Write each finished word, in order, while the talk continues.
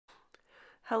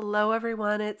Hello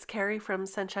everyone, it's Kari from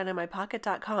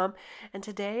sunshineinmypocket.com, and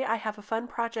today I have a fun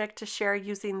project to share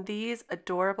using these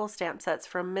adorable stamp sets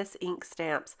from Miss Ink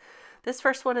Stamps. This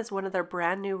first one is one of their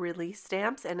brand new release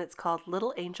stamps, and it's called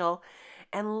Little Angel.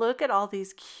 And look at all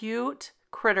these cute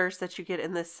critters that you get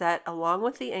in this set along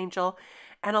with the angel,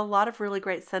 and a lot of really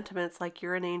great sentiments like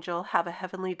you're an angel, have a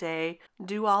heavenly day,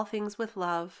 do all things with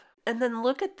love. And then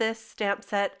look at this stamp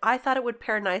set. I thought it would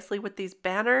pair nicely with these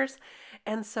banners.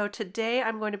 And so today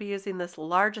I'm going to be using this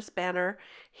largest banner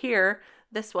here,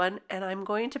 this one, and I'm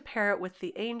going to pair it with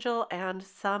the angel and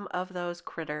some of those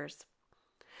critters.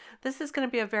 This is going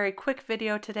to be a very quick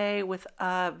video today with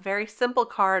a very simple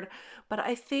card, but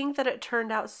I think that it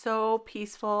turned out so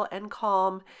peaceful and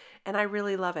calm, and I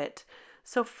really love it.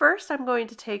 So first I'm going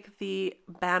to take the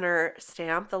banner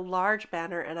stamp, the large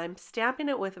banner, and I'm stamping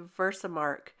it with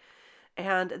VersaMark.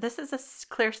 And this is a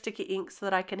clear sticky ink so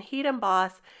that I can heat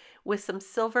emboss with some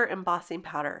silver embossing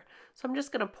powder. So I'm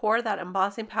just going to pour that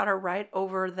embossing powder right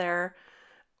over there,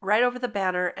 right over the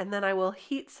banner, and then I will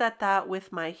heat set that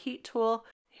with my heat tool.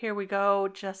 Here we go,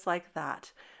 just like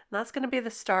that. And that's going to be the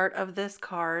start of this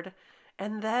card.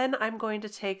 And then I'm going to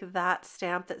take that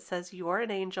stamp that says "You're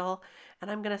an Angel," and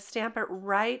I'm going to stamp it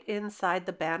right inside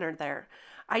the banner there.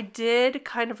 I did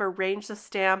kind of arrange the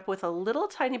stamp with a little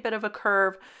tiny bit of a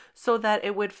curve so that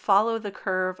it would follow the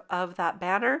curve of that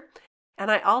banner. And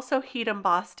I also heat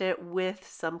embossed it with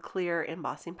some clear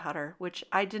embossing powder, which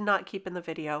I did not keep in the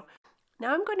video.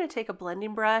 Now I'm going to take a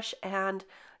blending brush and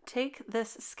take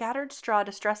this Scattered Straw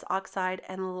Distress Oxide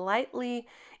and lightly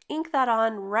ink that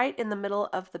on right in the middle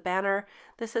of the banner.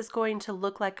 This is going to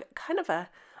look like kind of a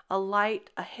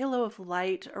halo of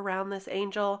light around this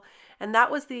angel, and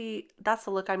that's the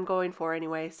look I'm going for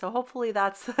anyway, so hopefully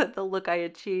that's the look I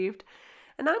achieved.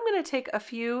 And now I'm going to take a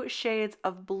few shades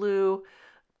of blue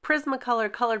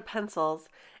Prismacolor colored pencils,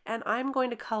 and I'm going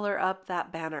to color up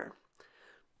that banner.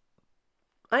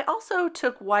 I also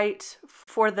took white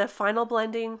for the final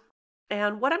blending,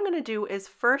 and what I'm going to do is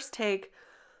first take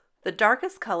the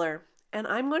darkest color and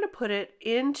I'm going to put it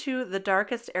into the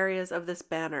darkest areas of this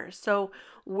banner. So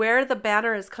where the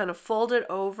banner is kind of folded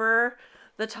over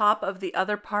the top of the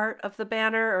other part of the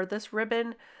banner or this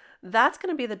ribbon, that's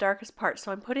going to be the darkest part. So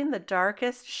I'm putting the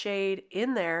darkest shade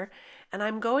in there, and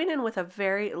I'm going in with a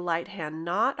very light hand,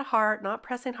 not hard, not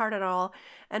pressing hard at all.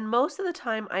 And most of the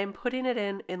time I'm putting it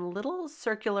in little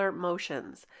circular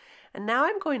motions. And now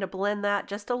I'm going to blend that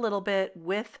just a little bit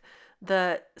with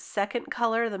the second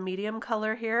color, the medium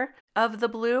color here of the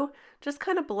blue, just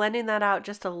kind of blending that out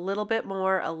just a little bit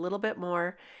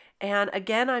more, And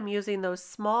again, I'm using those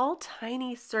small,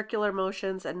 tiny circular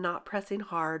motions and not pressing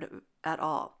hard at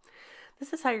all.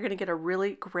 This is how you're going to get a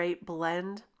really great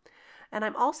blend. And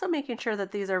I'm also making sure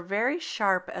that these are very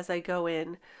sharp as I go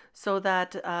in so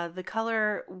that the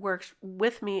color works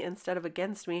with me instead of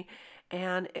against me,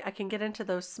 and I can get into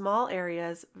those small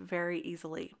areas very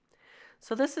easily.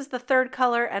 So this is the third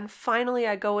color, and finally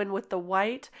I go in with the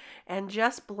white and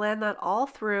just blend that all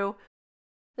through.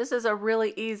 This is a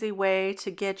really easy way to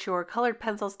get your colored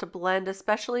pencils to blend,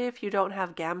 especially if you don't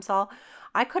have Gamsol.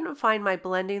 I couldn't find my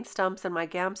blending stumps and my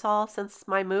Gamsol since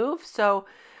my move, so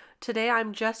today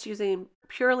I'm just using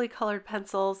purely colored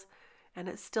pencils, and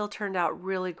it still turned out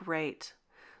really great.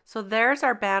 So there's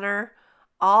our banner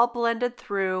all blended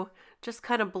through, just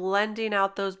kind of blending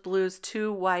out those blues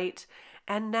to white.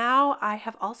 And now I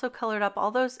have also colored up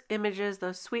all those images,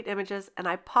 those sweet images, and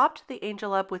I popped the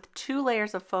angel up with 2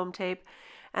 layers of foam tape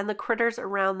and the critters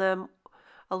around them,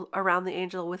 around the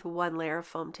angel, with 1 layer of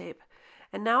foam tape.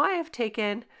 And now I have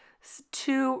taken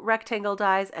 2 rectangle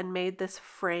dies and made this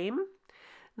frame.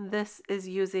 This is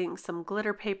using some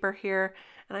glitter paper here,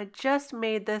 and I just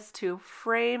made this to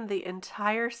frame the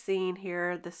entire scene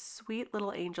here, this sweet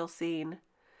little angel scene.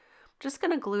 Just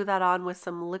going to glue that on with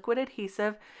some liquid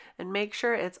adhesive and make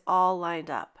sure it's all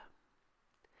lined up.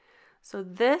 So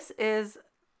this is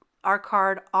our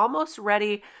card almost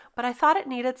ready, but I thought it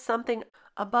needed something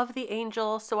above the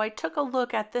angel, so I took a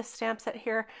look at this stamp set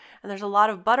here, and there's a lot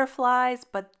of butterflies,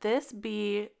 but this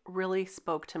bee really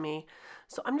spoke to me.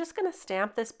 So I'm just going to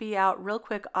stamp this bee out real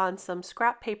quick on some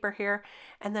scrap paper here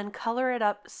and then color it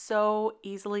up so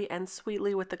easily and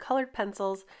sweetly with the colored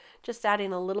pencils, just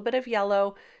adding a little bit of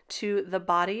yellow to the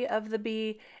body of the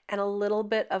bee and a little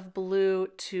bit of blue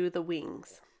to the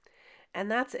wings.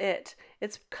 And that's it.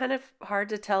 It's kind of hard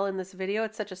to tell in this video.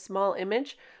 It's such a small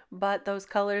image, but those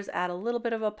colors add a little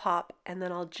bit of a pop, and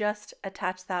then I'll just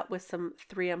attach that with some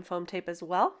 3M foam tape as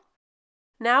well.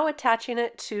 Now attaching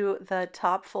it to the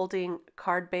top folding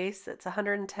card base. It's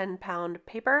 110-pound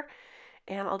paper,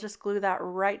 and I'll just glue that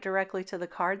right directly to the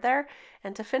card there.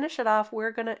 And to finish it off,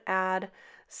 we're going to add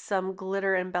some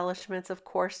glitter embellishments, of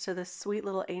course, to the sweet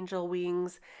little angel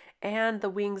wings and the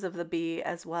wings of the bee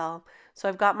as well. So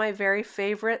I've got my very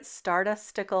favorite Stardust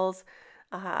Stickles.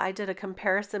 I did a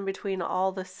comparison between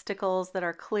all the Stickles that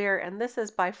are clear, and this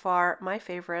is by far my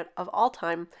favorite of all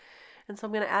time. And so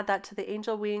I'm going to add that to the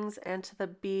angel wings and to the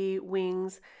bee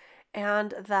wings,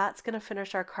 and that's going to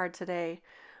finish our card today.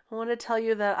 I want to tell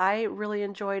you that I really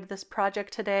enjoyed this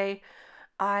project today.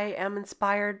 I am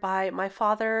inspired by my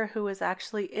father, who is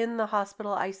actually in the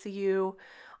hospital ICU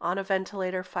on a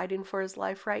ventilator fighting for his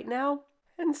life right now.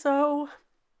 And so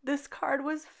this card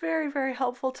was very, very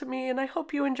helpful to me, and I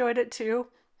hope you enjoyed it too.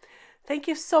 Thank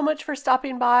you so much for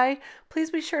stopping by.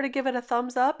 Please be sure to give it a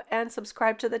thumbs up and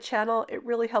subscribe to the channel. It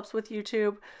really helps with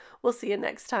YouTube. We'll see you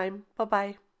next time.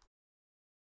 Bye-bye.